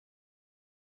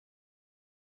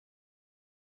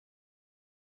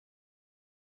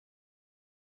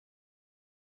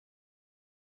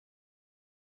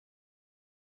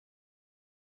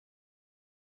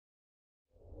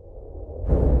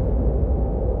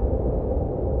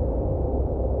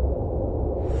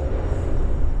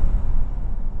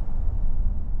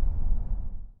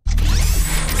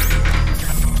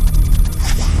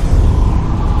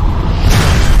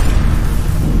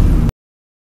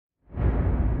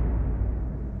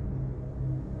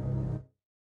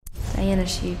Diana,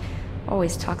 she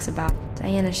always talks about.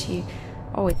 Diana, she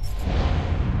always...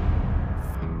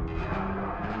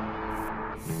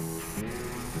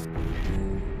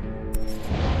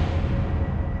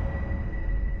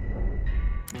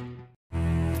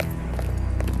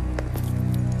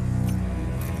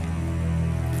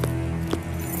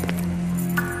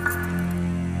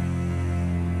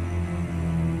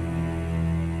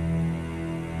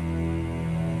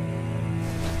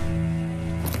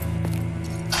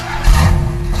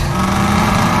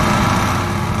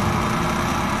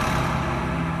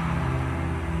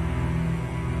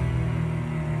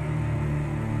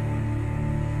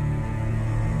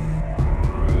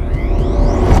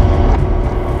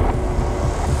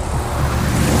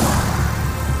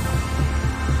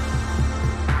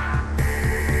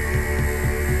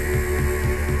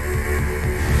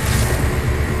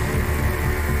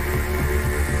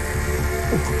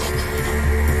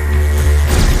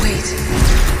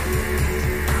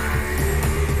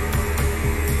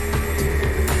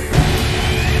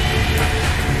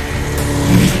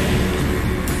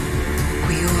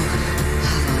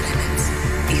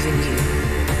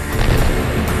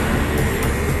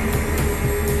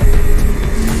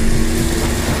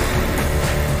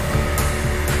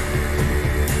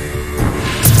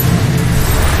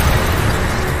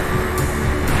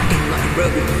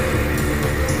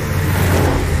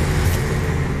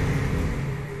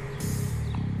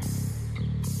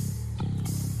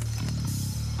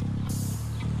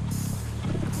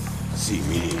 See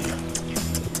me?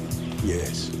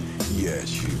 Yes,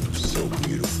 yes, you're so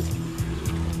beautiful.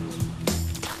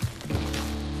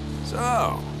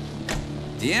 So,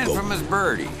 the infamous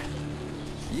Birdie.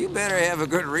 You better have a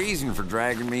good reason for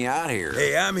dragging me out here.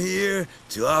 Hey, I'm here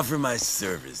to offer my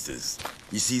services.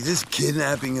 You see, this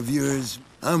kidnapping of yours,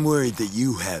 I'm worried that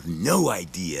you have no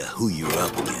idea who you're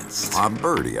up against. I'm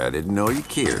Birdie. I didn't know you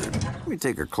cared. Let me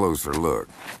take a closer look.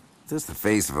 Is this the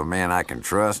face of a man I can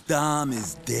trust? Dom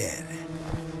is dead.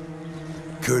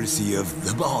 Courtesy of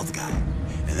the bald guy.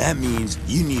 And that means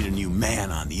you need a new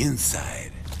man on the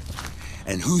inside.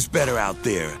 And who's better out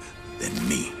there than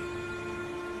me?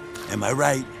 Am I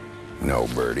right? No,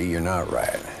 Birdie, you're not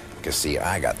right. Because, see,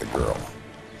 I got the girl.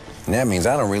 And that means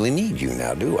I don't really need you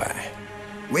now, do I?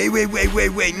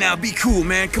 Wait. Now, be cool,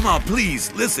 man. Come on,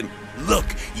 please. Listen. Look,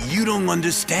 you don't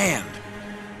understand.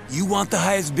 You want the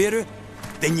highest bidder?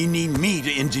 Then you need me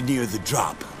to engineer the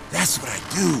drop. That's what I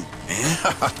do, man.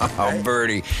 Oh,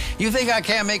 Birdie, you think I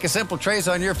can't make a simple trace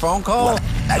on your phone call?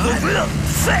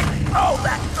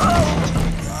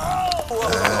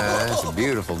 It's a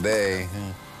beautiful day.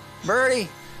 Birdie,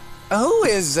 who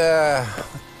is, what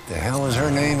the hell is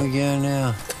her name again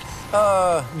now?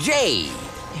 Jade.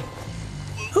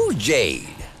 Who's Jade?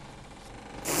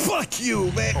 Fuck you,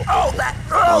 man. Oh,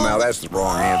 now that's the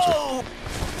wrong answer.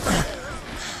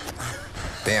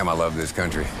 Damn, I love this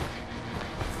country.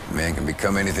 A man can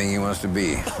become anything he wants to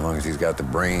be, as long as he's got the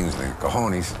brains and the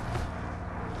cojones.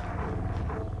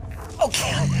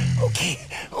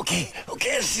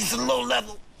 Okay, she's a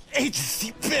low-level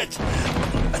agency bitch.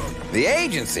 The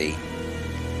agency?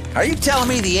 Are you telling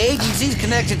me the agency's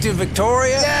connected to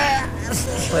Victoria? Yeah.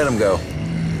 Let him go.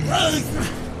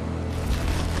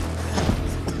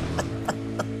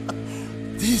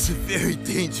 These are very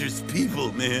dangerous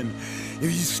people, man. If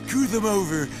you screw them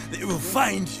over, they will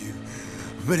find you.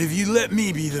 But if you let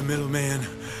me be the middleman...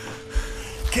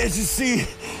 Can't you see?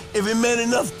 If it meant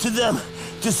enough to them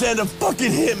to send a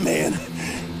fucking hitman,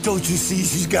 don't you see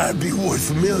she's gotta be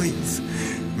worth millions?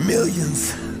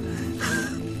 Millions.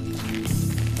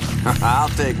 I'll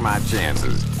take my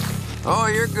chances. Oh,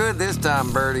 you're good this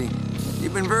time, Birdie.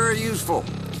 You've been very useful.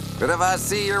 But if I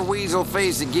see your weasel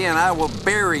face again, I will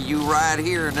bury you right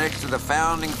here next to the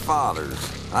Founding Fathers.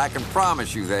 I can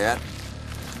promise you that.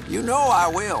 You know I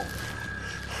will.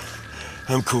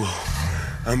 I'm cool.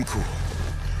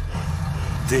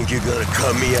 Think you're gonna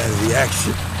cut me out of the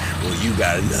action? Well, you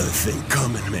got another thing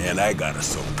coming, man. I got a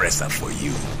sorpresa for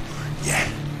you. Yeah.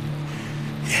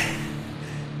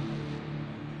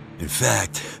 In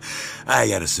fact, I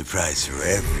got a surprise for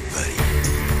everybody.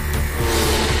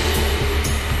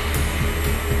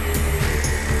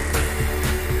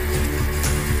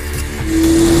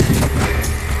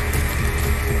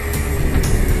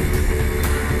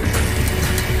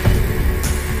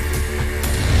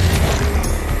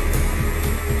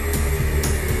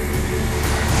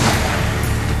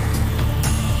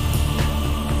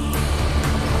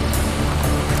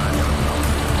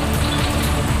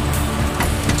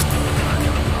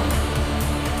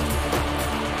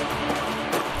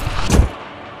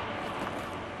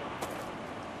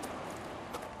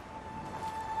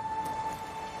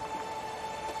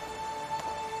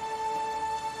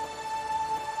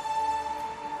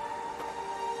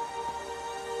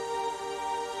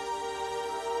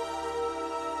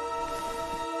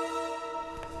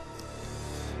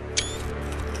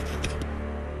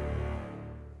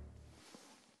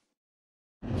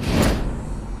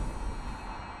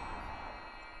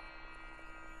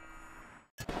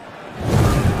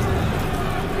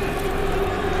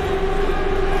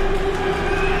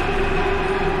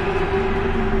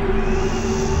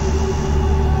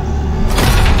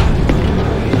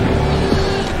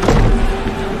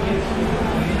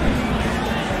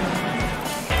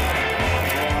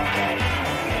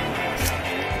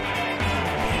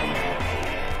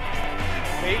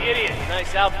 Hey, idiot.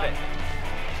 Nice outfit.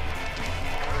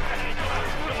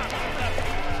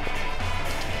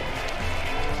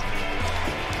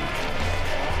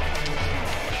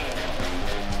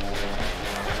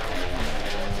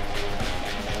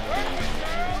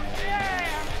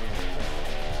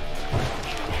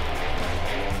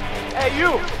 Hey,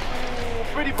 you!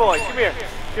 Pretty boy, come here.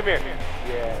 Come here.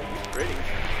 Yeah, you're pretty.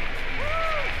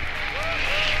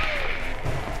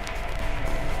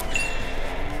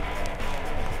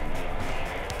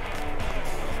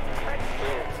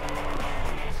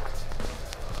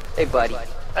 Hey, buddy.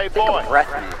 Hey, Take boy. a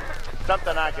breath, man.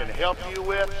 Something I can help you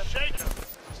with? Shake 'em.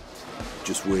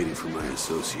 Just waiting for my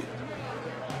associate.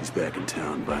 He's back in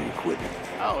town buying equipment.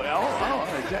 Oh,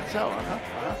 is that so?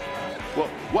 Well,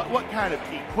 what kind of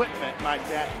equipment might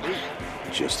that be?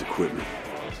 Just equipment.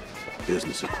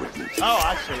 Business equipment. Oh,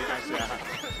 I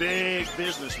see. Big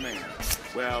businessman.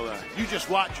 Well, you just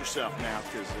watch yourself now,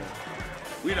 because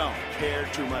we don't care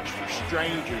too much for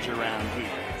strangers around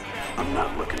here. I'm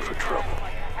not looking for trouble.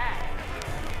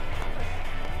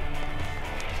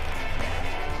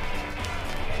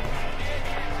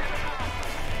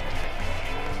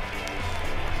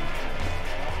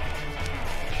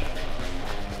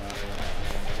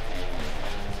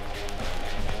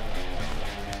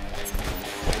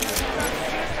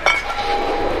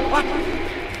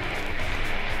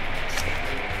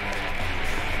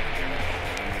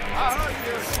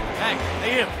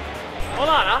 Hold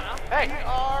on, huh? Hey.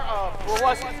 What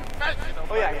was it?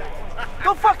 Oh, yeah.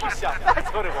 Go fuck yourself.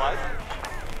 That's what it was.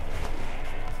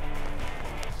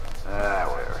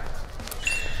 Whatever.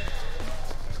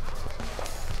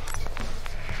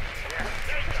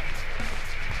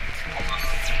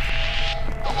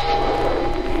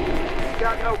 You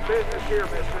got no business here,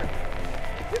 mister.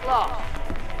 Get lost.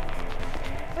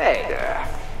 Hey,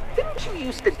 didn't you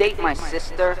used to date my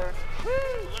sister?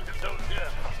 Look at those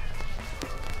guys.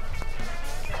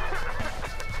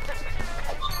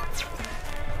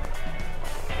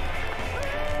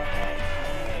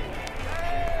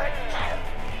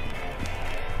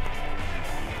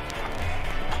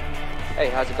 Hey,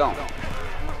 how's it going?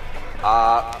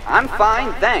 I'm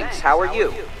fine, thanks. How are you?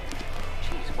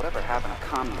 Jeez, whatever happened to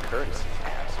common courtesy,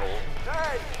 asshole?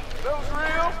 Hey, those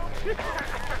real?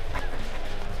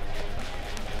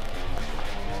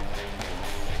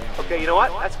 Okay, you know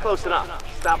what? That's close enough.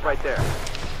 Stop right there.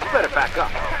 You better back up.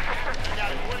 I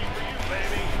got it waiting for you,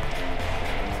 baby.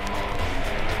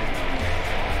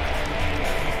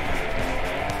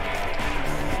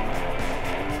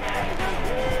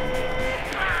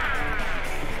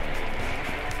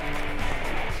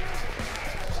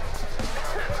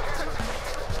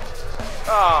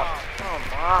 Oh, come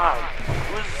on.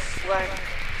 It was like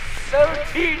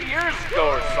 17 years ago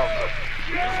or something.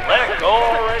 You just let it go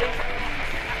already?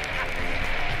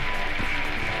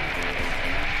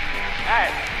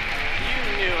 Hey, you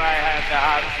knew I had the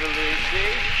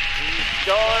Absolution. You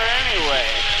stole her anyway.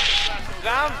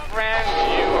 Some friend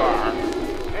you are.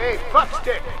 Hey,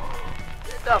 fuckstick.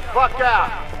 Get the fuck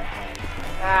out.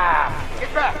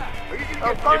 Get back. Or you can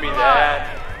get Give me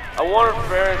that. I want a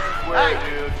fair and square, Hey,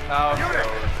 dude. How it unit,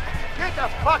 goes. get the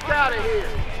fuck out of here.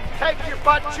 Take your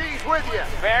butt cheese with you.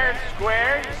 Fair and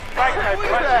square? You strike my Who's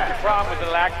punch that? with the problem with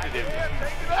the laxative.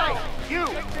 Hey, you,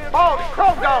 Baldy,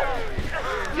 crow dog.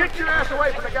 Get your ass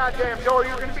away from the goddamn door.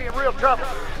 You're gonna be in real trouble.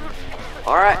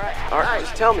 All right, Hey,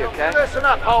 just tell me, okay? Listen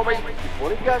up, homie.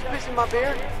 One of you guys pissing my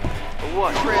beer? Or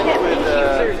what? Can't be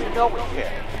users. No one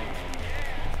cares.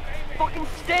 Fucking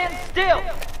stand still!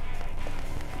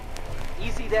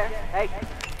 Easy there. Hey,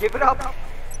 give it up.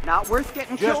 Not worth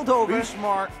getting killed over. Be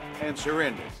smart and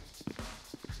surrender.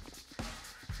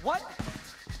 What?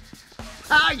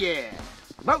 Ah, yeah.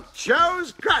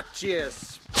 Muchos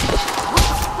gracias.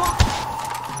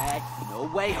 Hey, no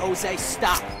way, Jose.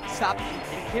 Stop. Stop.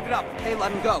 Give it up. Hey,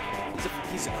 let him go.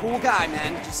 He's a cool guy,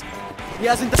 man. Just, he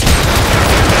hasn't done...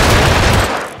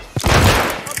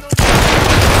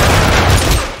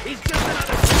 He's just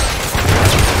another...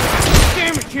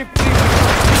 Damn it, can't believe it.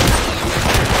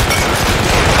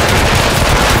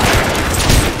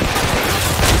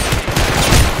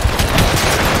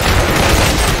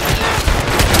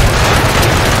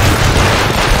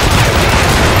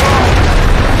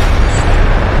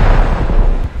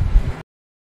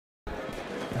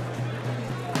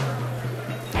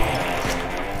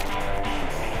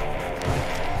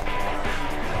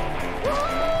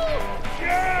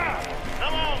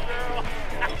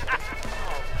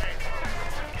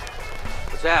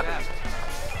 What's happening?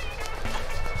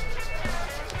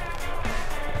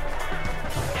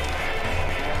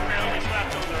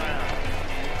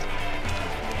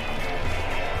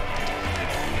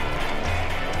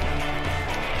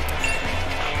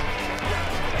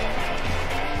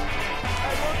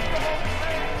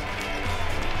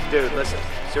 Dude, listen.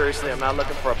 Seriously, I'm not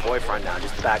looking for a boyfriend now.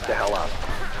 Just back the hell up.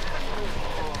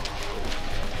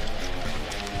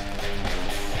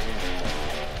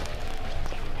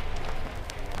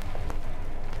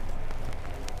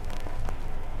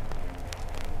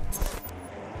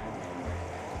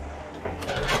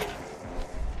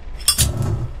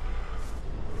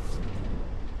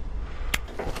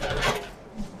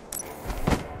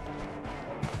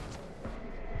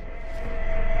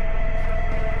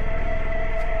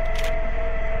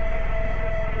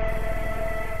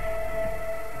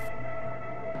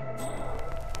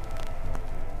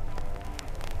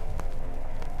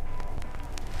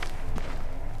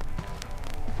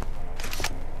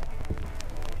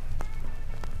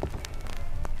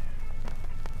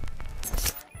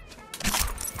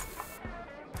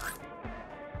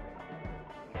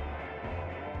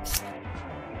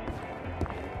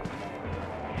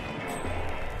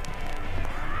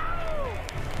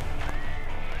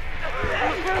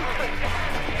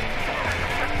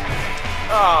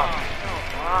 Oh,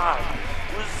 come on.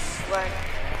 It was like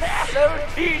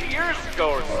 17 years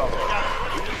ago or something.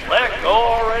 You just let it go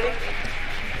already?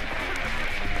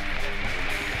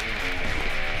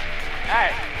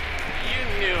 Hey, you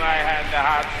knew I had the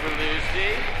hots for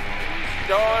Lucy. You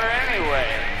stole her anyway.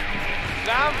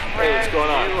 Some friend what's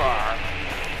going on? you are.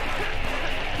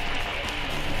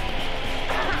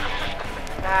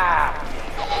 Ah,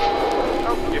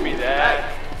 don't give me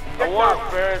that. I want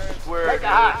fair and square, dude.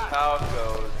 That's how it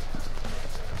goes.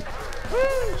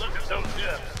 Look at those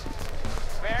hips.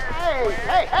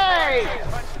 Hey!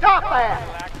 Stop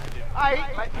that! I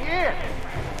ain't let you in.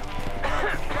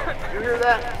 You hear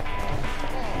that?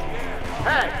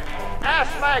 Hey, ass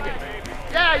maggot.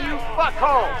 Yeah, you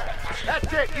fuckhole.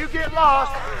 That's it. You get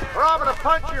lost, or I'm gonna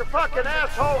punch your fucking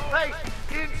asshole face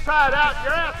inside out.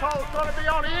 Your asshole's gonna be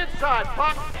on the inside,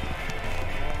 fuck.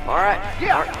 Alright.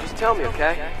 Yeah. Alright, just tell me,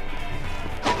 okay?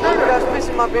 You guys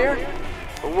missing my beer?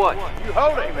 Or what? You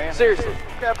hold it, man. Seriously.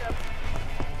 Yep.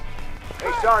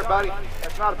 Hey, sorry, buddy.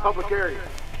 That's not a public area.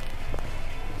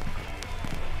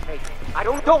 Hey, I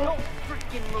don't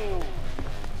freaking move.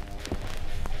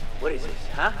 What is this,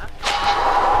 huh?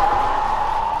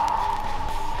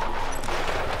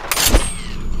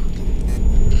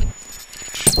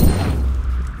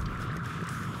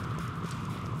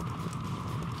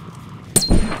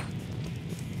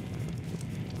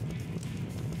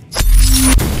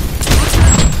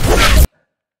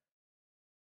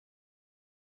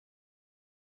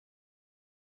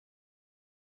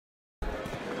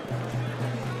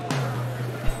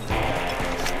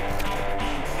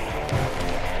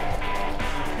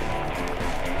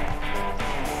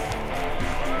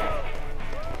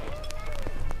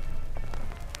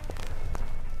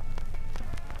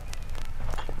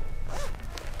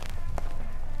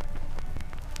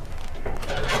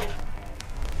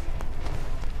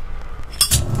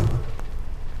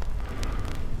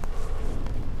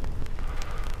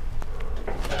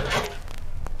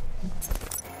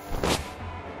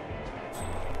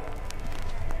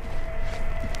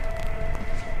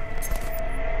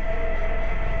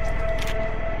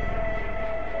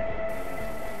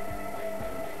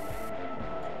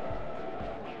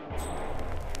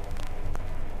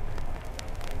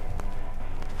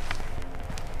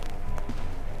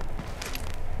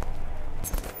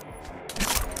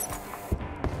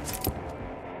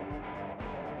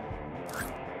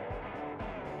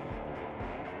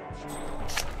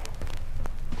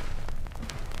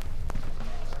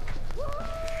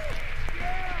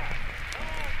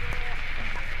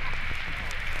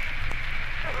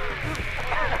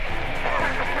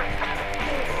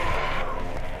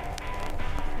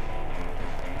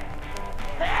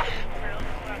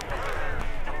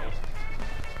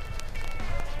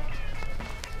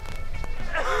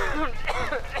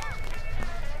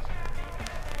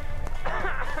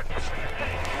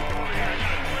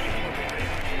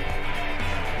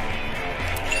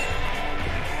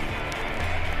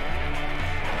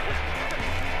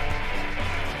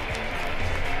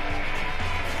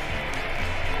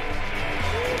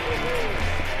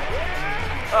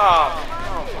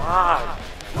 Oh, come on.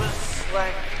 It was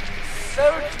like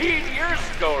 17 years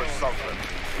ago or something.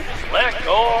 You just let it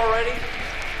go already?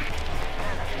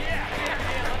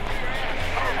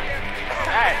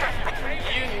 Hey,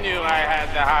 you knew I had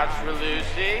the hots for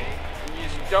Lucy. You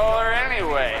stole her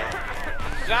anyway.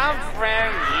 Some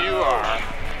friend you are.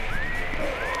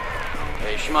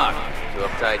 Hey, schmuck. Too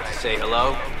uptight to say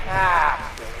hello?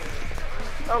 Ah,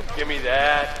 don't give me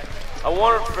that. I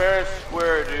want it fair and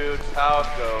square, dude. It's how it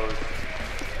goes.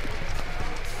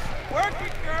 Work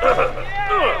it, girl!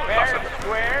 Yeah! Fair and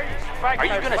square? Are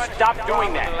you gonna stop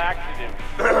doing that? Like to do.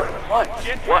 What?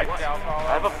 What?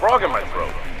 I have a frog in my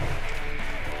throat.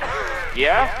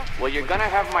 Yeah? Well, you're gonna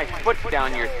have my foot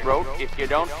down your throat if you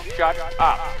don't shut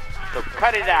up. So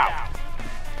cut it out.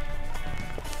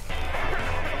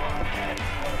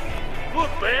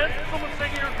 Look, man, someone's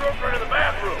taking your girlfriend in the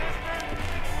bathroom.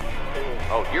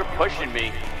 Oh, you're pushing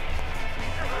me.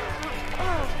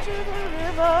 To the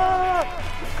river,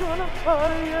 we're gonna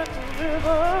party at the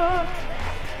river.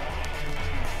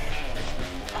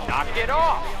 Knock it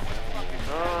off.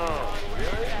 Oh,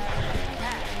 really?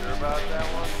 Sure about that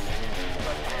one?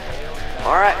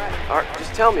 All right,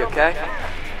 just tell me, okay?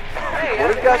 Hey,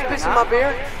 what are you guys pissing my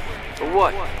beer? Or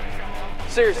what?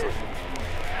 Seriously.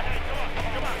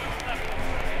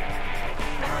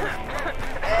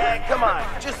 Come on,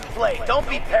 just play. Don't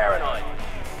be paranoid.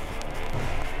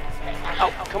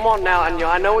 Oh, come on now.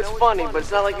 I know it's funny, but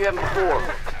it's not like you haven't before.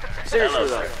 Seriously,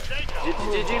 though.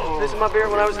 Did you piss in my beer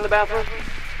when I was in the bathroom?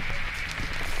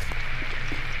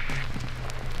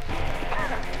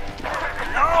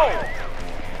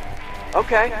 No!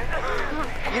 Okay.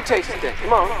 You taste it then.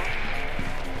 Come on.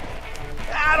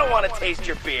 I don't want to taste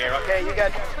your beer, okay? You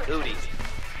got cooties.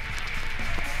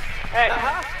 Hey,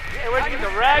 where'd you get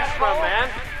the rags from, man?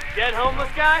 Dead homeless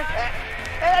guy?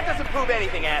 That doesn't prove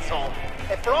anything, asshole.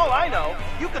 And for all I know,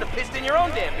 you could have pissed in your own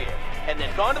damn beer, and then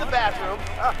gone to the bathroom,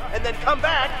 and then come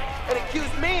back and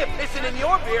accused me of pissing in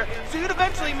your beer, so you'd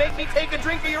eventually make me take a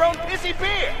drink of your own pissy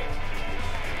beer.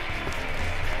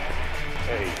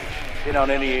 Hey, get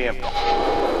on any amp.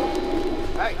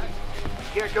 Hey,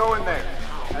 can't go in there.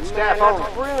 That's Man, staff that's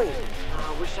only. brilliant.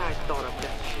 I wish I had thought of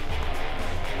that shit.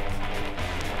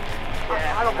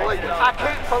 I don't believe it. I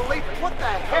can't believe it. What the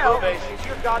hell is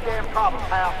your goddamn problem,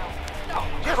 pal?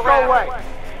 Just go away.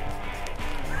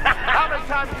 How many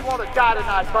times do you want to die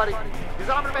tonight, buddy? Because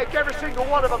I'm going to make every single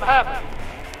one of them happen.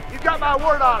 You got my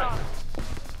word on it.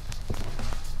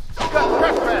 You got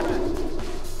trespassing.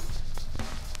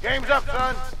 Game's up,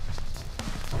 son.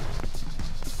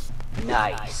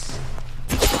 Nice.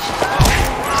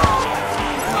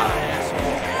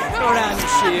 Throw down your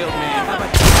shield, man. How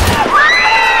about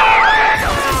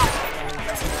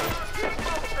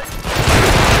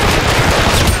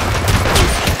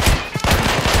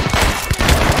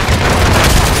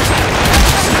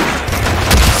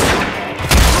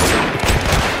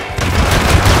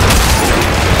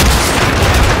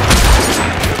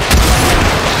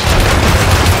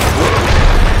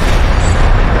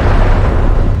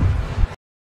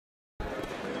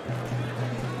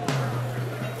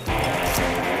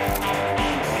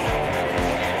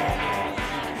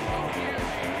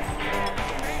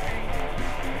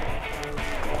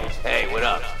what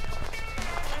up?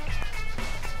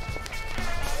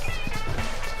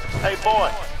 Hey,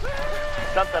 boy.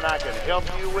 Something I can help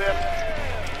you with?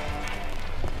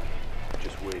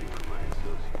 Just waiting for my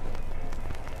associate.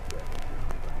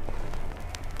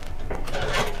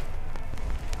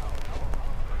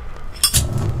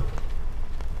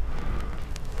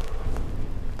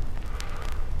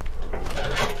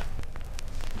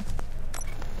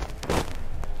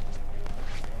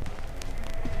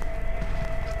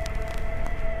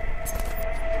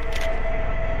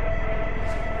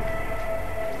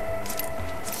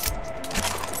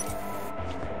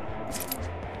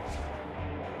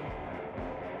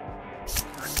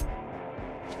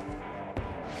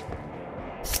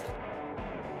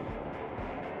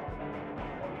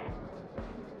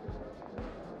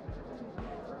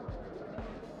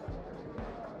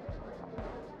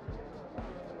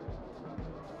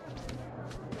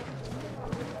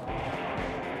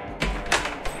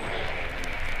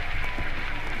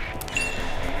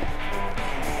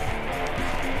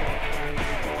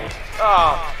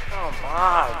 Oh, come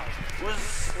on. It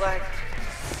was like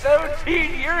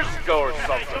 17 years ago or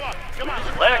something. Come on.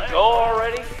 Just let it go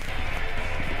already?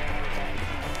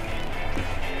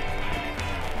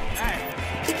 Hey,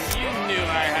 you knew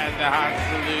I had the hot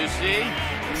Lucy,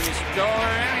 and you stole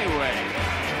her anyway.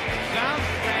 Some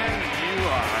fan you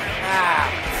are.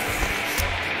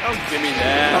 Don't give me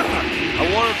that. I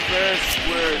want a fair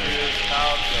square to this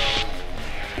house, though.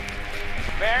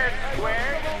 Fair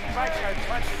square? Like I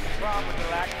punch the problem with the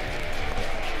lack.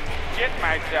 Get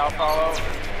myself all over.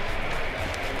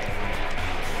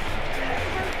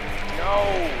 No.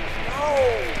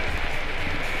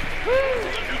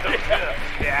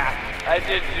 Yeah, I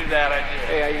did do that. I did.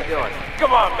 Hey, how you doing?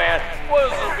 Come on, man.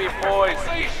 Wasn't be boys.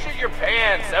 So you shit your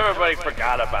pants. Everybody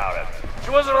forgot about it.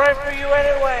 She wasn't right for you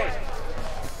anyway.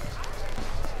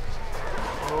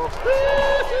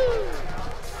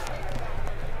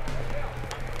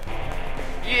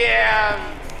 Yeah,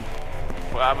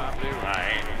 probably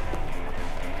right.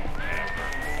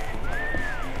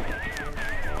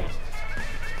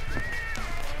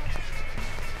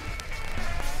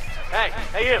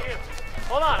 Hey, you.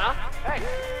 Hold on, huh? Hey.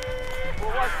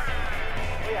 What was it?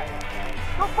 Oh, yeah.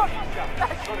 Go fuck yourself.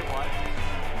 That's what it was.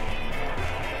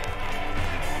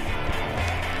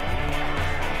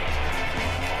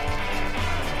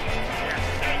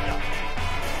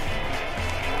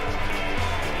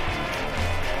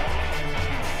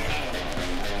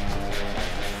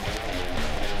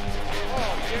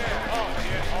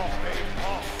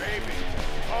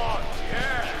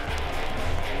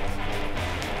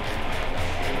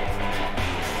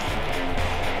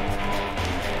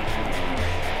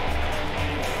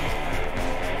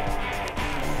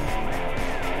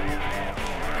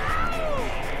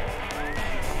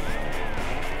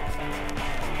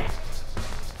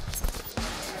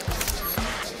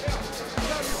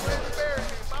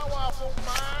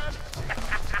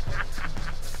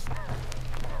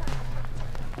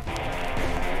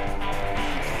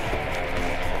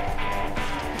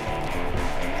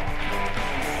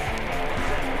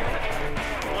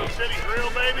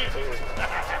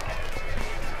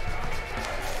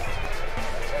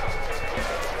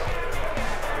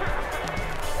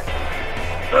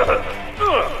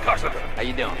 How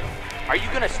you doing? Are you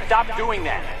gonna stop doing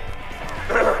that?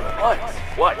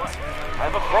 What? I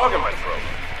have a frog in my throat.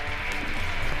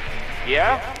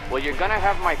 Yeah? Well, you're gonna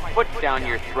have my foot down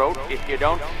your throat if you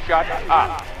don't shut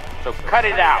up. So cut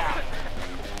it out.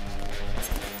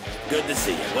 Good to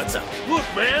see you. What's up? Look,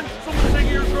 man! Someone's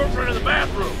taking your girlfriend to the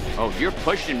bathroom! Oh, you're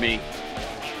pushing me.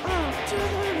 To the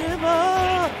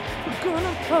river, we're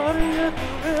gonna party at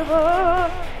the river.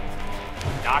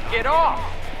 Knock it off!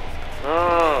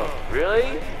 Oh,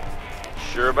 really?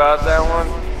 Sure about that one?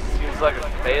 Seems like a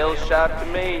fail shot to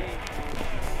me.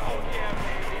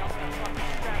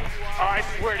 Oh, I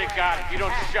swear to God, if you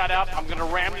don't shut up, I'm gonna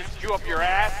ram this Jew up your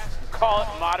ass and call it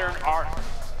modern art.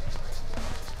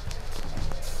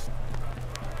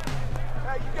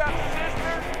 Hey, you got a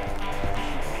sister?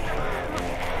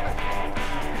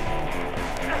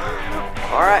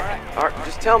 All right,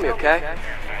 just tell me, okay?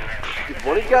 Did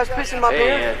one of you guys piss in my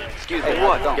beer? Excuse me, hey,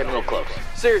 what? I'm getting real close.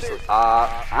 Seriously.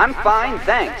 I'm fine,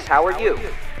 thanks. How are you?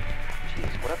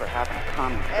 Jeez, whatever happened to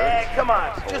common courtesy? Hey, come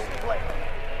on, just play.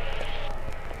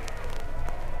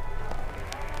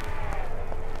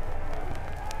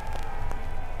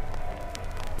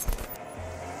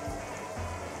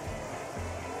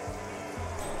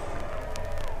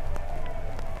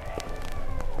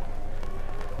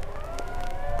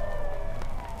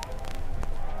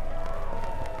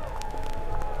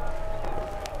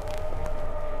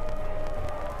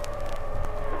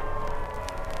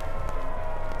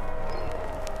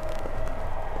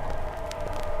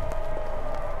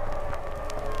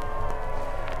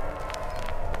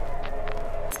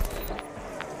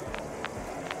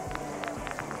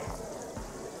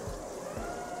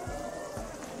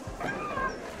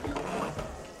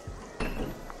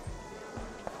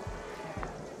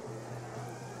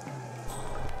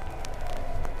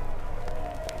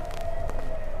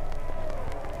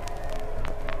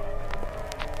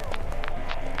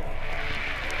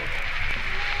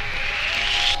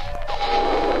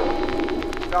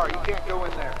 Sorry, you can't go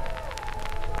in there.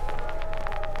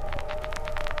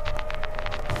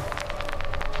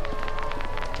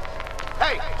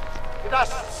 Hey, did I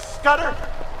stutter?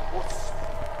 Well,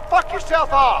 fuck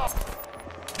yourself off.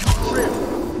 Really?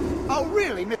 Oh,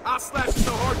 really? I'll slash you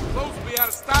so hard your clothes will be out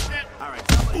of stock. All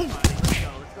right, somebody, let's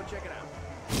go. Let's go check it out.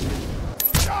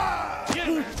 Get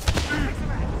it.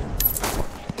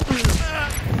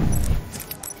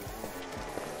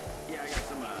 Yeah, I got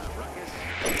some ruckus.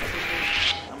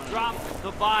 Drop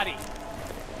the body.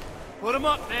 Put him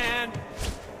up, man.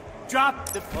 Drop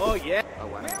the... Oh, yeah. Oh,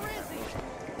 wow. Where is he?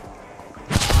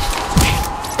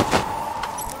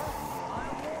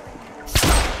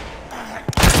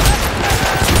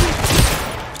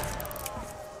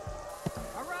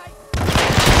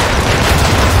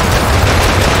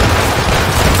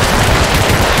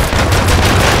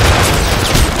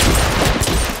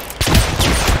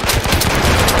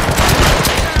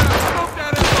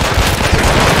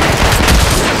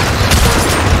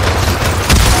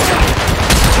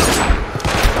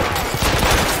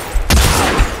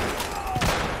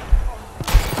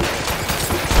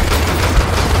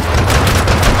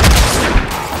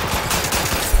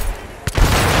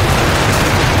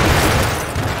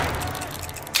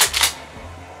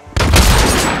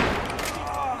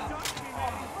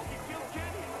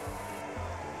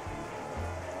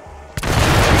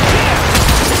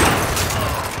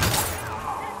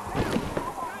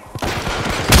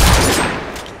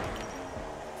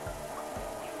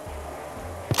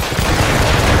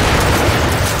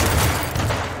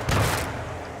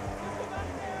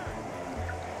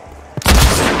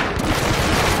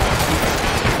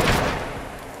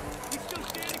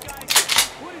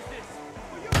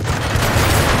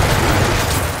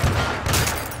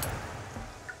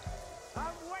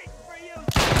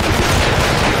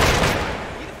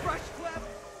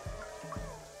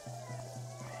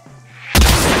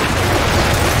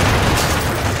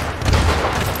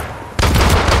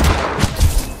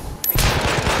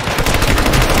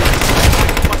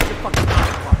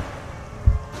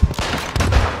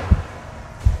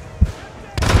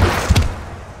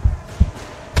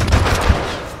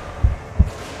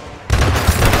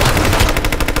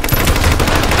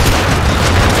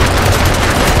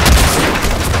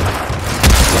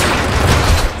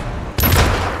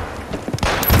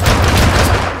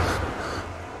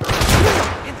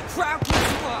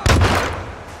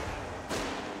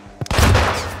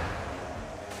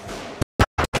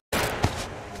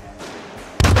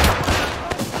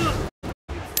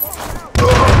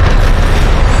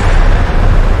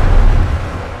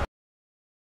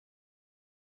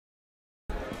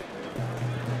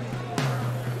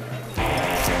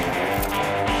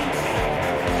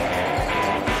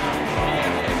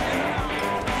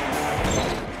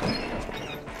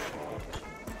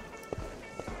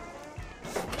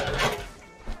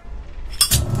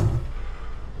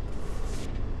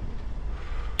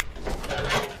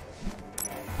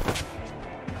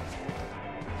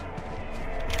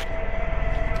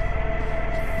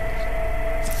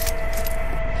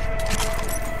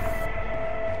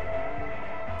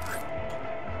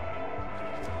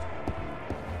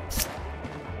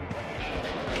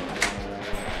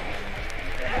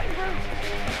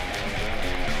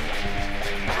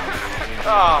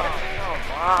 Oh,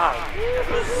 come on.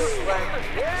 This is like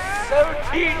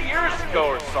 17 years ago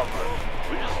or something.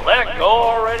 We just let it go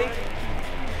already?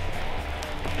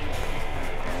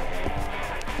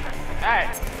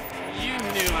 Hey, you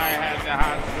knew I had the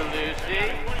hots for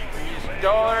Lucy. You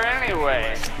stole her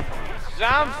anyway.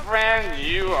 Some friend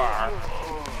you are.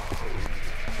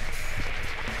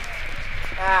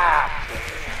 Ah,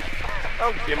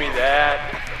 don't give me that.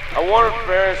 I want it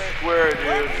fair and square,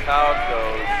 dude. How it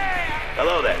goes.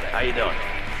 Hello there. How you doing?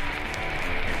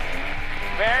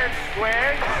 Fair and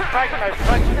square? It's like my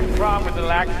punching prom with the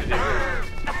laxative.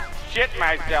 Shit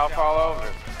myself all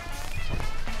over.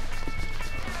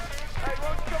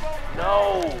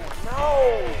 No.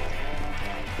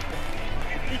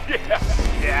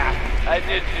 Yeah, I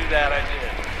did do that, I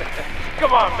did.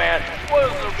 Come on, man.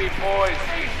 Boys will be boys.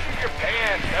 You shit your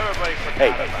pants. Everybody forgot Hey,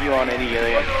 about you on any of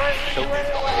that?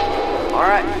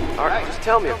 All right, just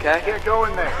tell me, okay? Can't go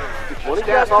in there. One of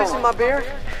you guys pissing my beer?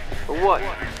 Or what?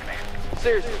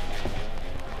 Seriously.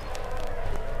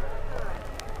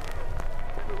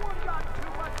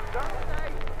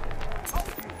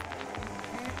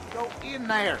 Go in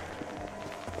there.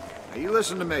 Now you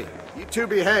listen to me. You two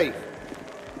behave.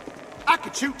 I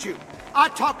could shoot you. I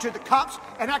talk to the cops,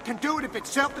 and I can do it if it's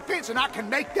self-defense, and I can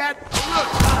make that. Look,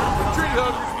 the tree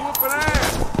hugger's whooping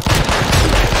ass.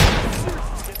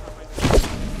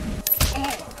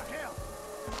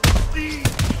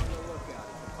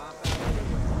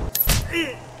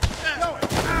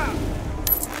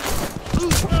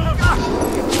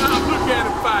 Look at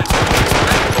him fight.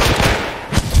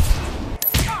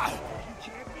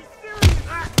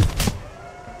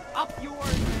 Up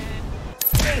yours,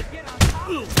 man. Get on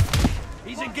top.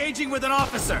 He's engaging with an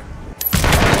officer.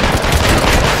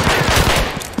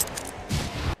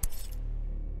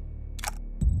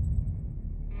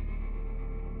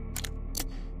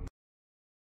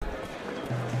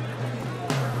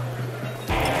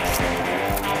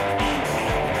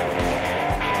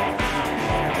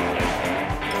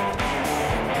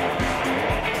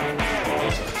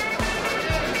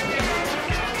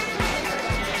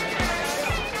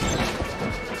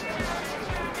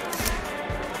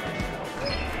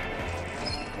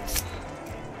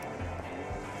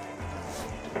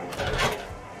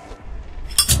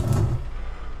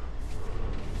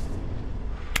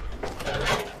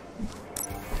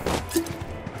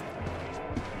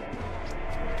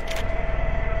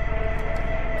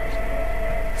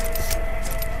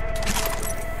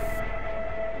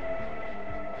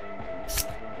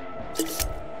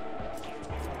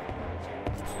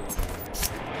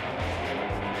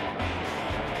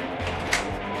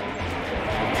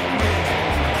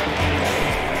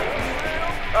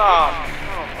 Oh,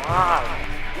 come on.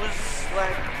 It was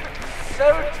like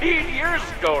 17 years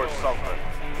ago or something.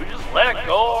 We just let it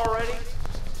go already?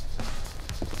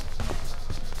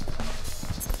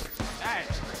 Hey,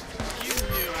 you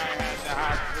knew I had the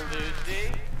hots for Lucy.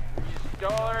 You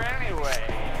stole her anyway.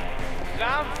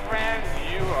 Some friend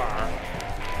you are.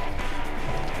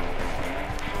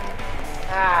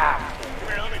 Ah, Come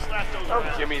here, let me slap those don't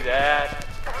around. give me that.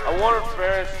 I want it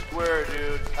fair and square,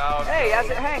 dude. How it Hey, how's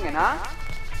goes. it hanging, huh?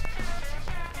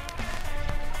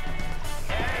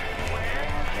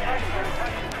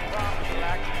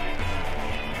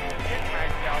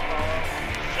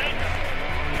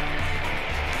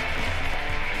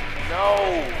 No.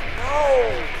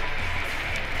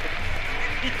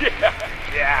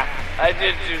 Yeah, I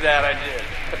did do that, I did.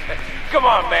 Come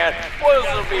on, man. Boys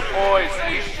will be boys.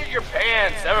 You shit your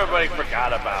pants. Everybody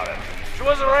forgot about it. She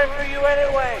wasn't right for you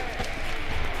anyway.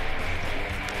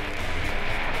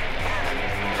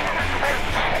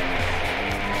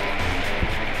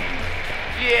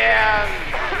 Yeah,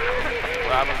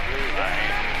 probably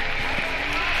right.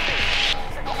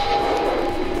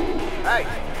 Hey,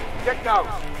 get those.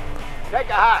 Take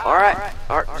a hike. All right,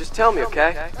 just tell me,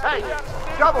 okay? Hey,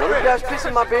 double One of you guys fist.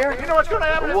 pissing my beer? You know what's going to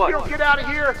happen Or if what? you don't get out of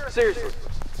here? Seriously.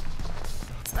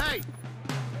 Hey,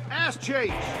 ass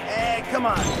cheeks. Hey, come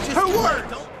on. Just 2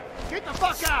 words. Get the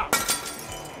fuck out.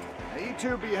 Now you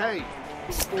two behave.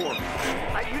 Before.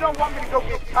 Hey, you don't want me to go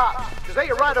get cops, because they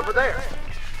are right over there.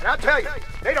 And I'll tell you,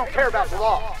 they don't care about the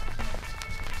law.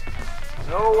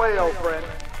 No way, old friend.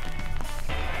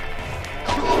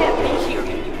 You can't be here,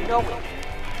 and you know it.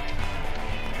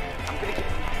 I'm gonna give you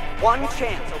one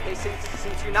chance, okay?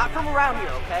 Since you're not from around here,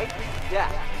 okay? Yeah,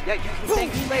 you can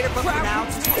thank me later, but for now,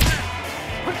 just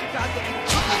put your goddamn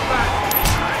back.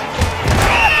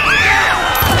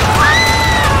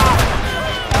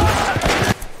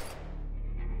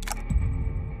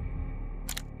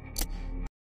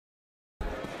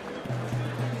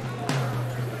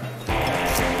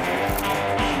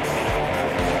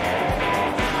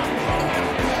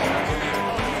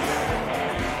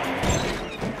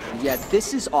 yeah,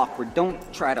 this is awkward.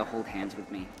 Don't try to hold hands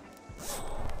with me.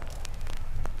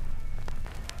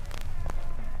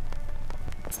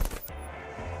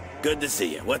 Good to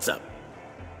see you. What's up?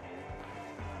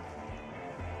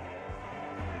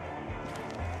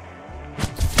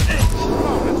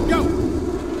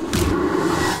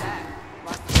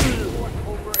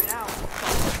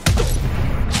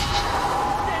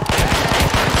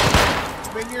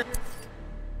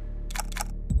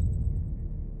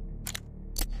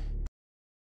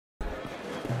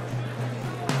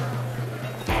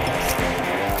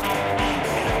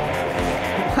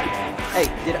 Hey,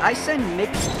 did I send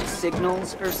mixed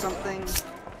signals or something?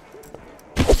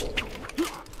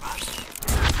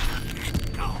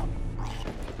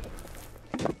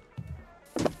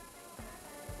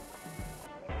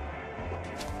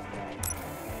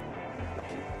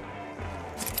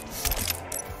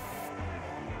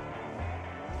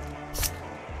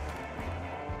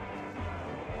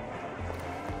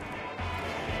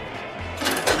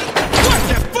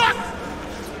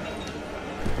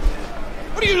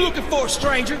 What are you looking for,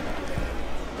 stranger?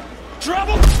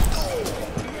 Trouble?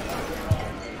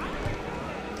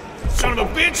 Son of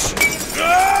a bitch!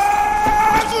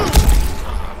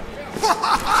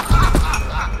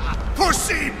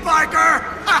 Pussy biker!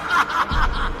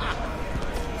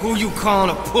 Who you calling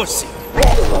a pussy?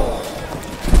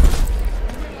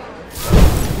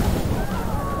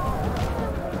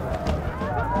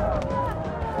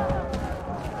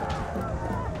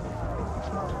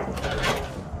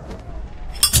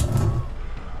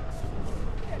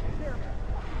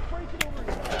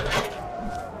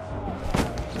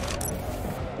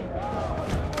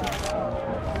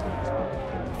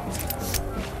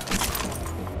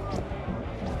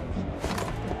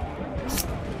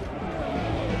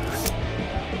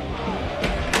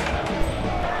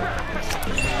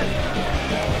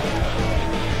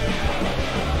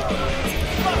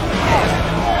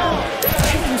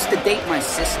 To date my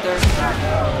sister.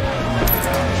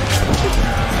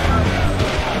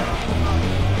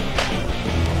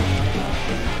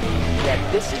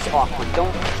 Yeah, this is awkward.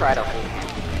 Don't try to hold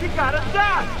hands. You gotta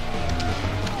die!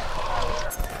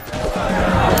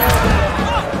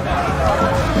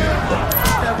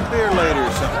 Have a beer later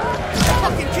or something.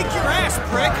 Fucking kick your ass,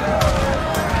 prick!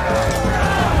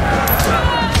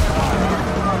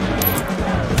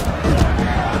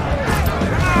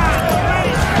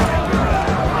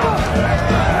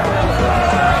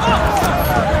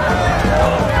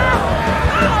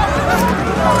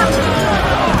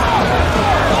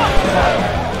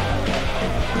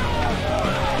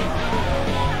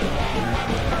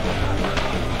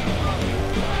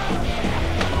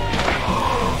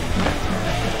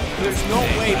 There's no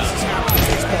way this is happening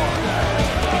this far.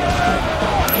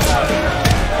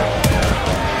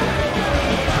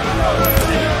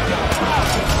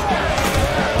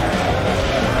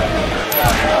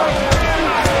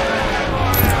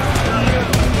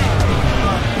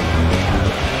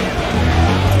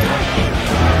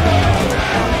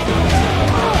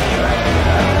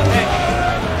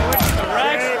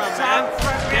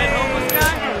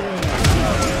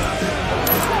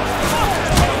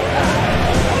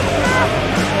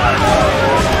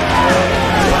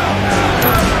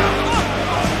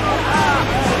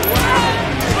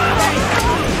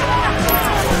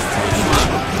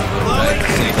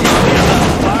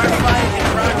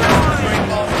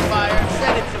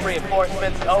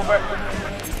 Reinforcements over.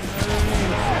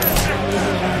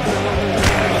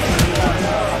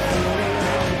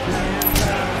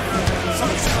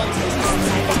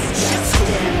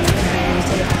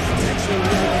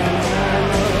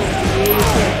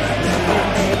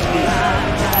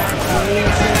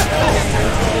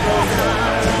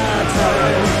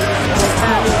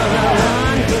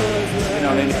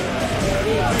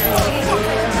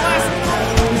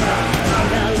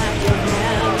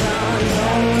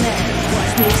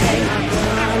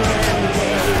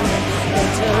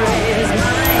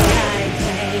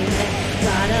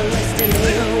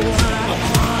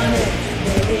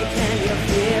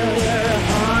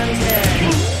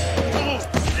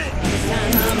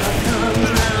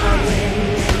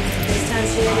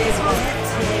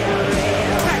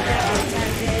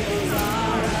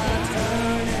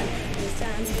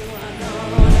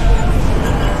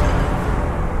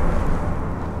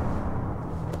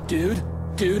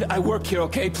 Dude, I work here,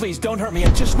 okay? Please, don't hurt me.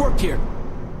 I just work here.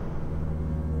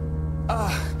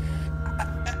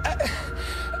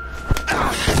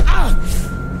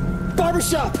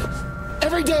 Barbershop!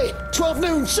 Every day, 12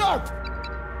 noon, sharp!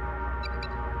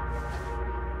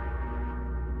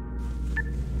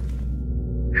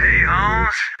 Hey,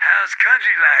 Holmes. How's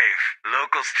country life?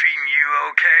 Locals treating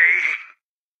you okay?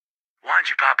 Why don't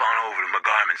you pop on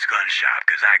Norman's gun shop,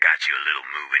 because I got you a little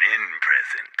moving in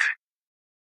present.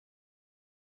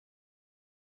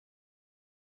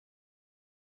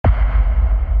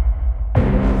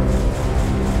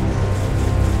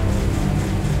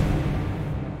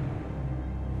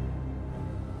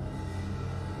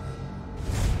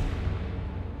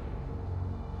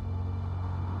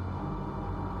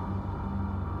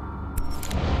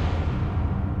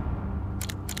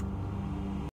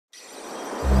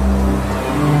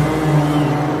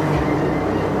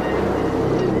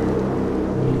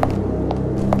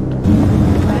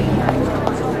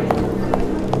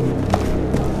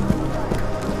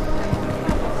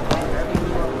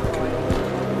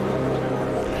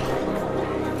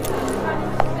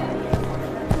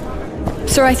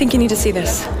 Sir, I think you need to see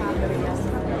this.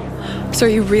 Sir,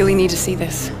 you really need to see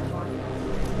this.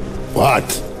 What?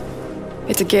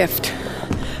 It's a gift.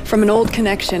 From an old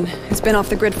connection who's been off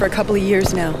the grid for a couple of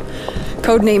years now.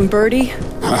 Codename Birdie.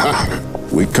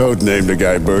 We codenamed the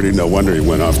guy Birdie, no wonder he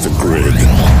went off the grid.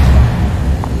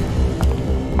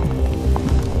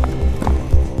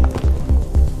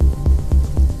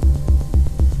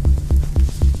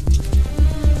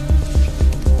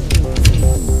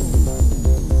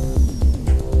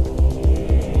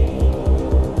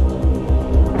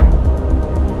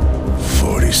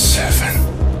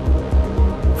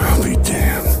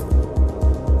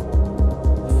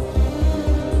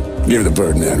 Give the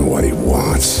Birdman what he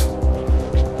wants.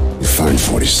 You find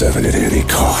 47 at any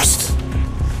cost.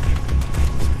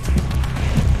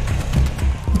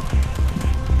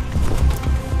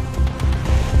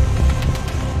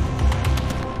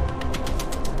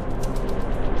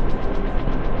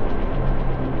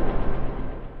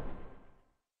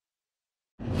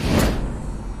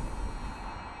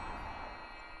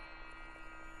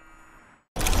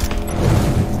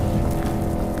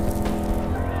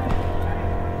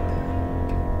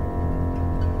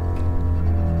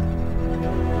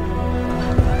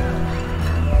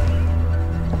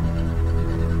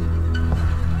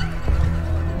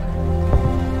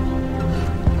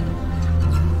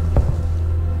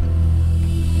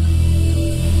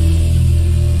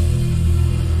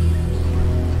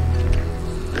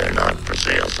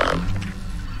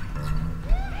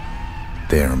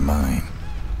 They're mine.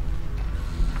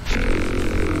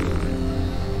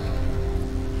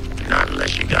 Not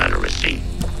unless you got a receipt.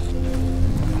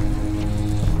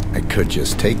 I could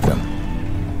just take them.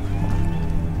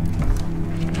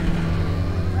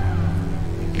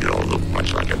 You don't look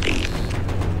much like a thief.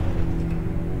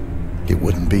 It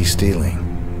wouldn't be stealing.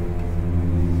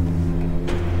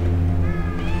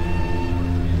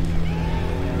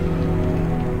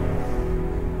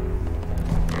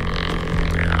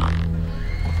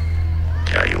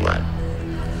 Tell you what,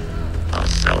 I'll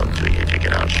sell them to you if you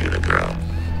can outshoot a girl.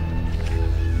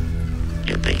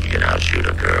 You think you can outshoot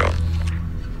a girl?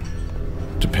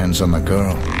 Depends on the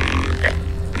girl.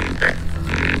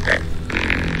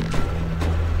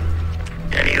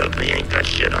 Any ugly ain't got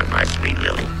shit on my sweet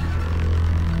Lily.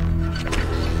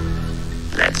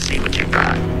 Let's see what you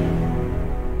got.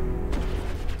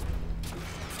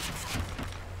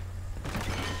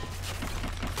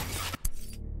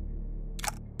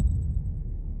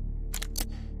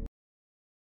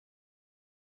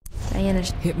 Diana.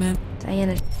 Hitman.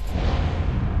 Diana.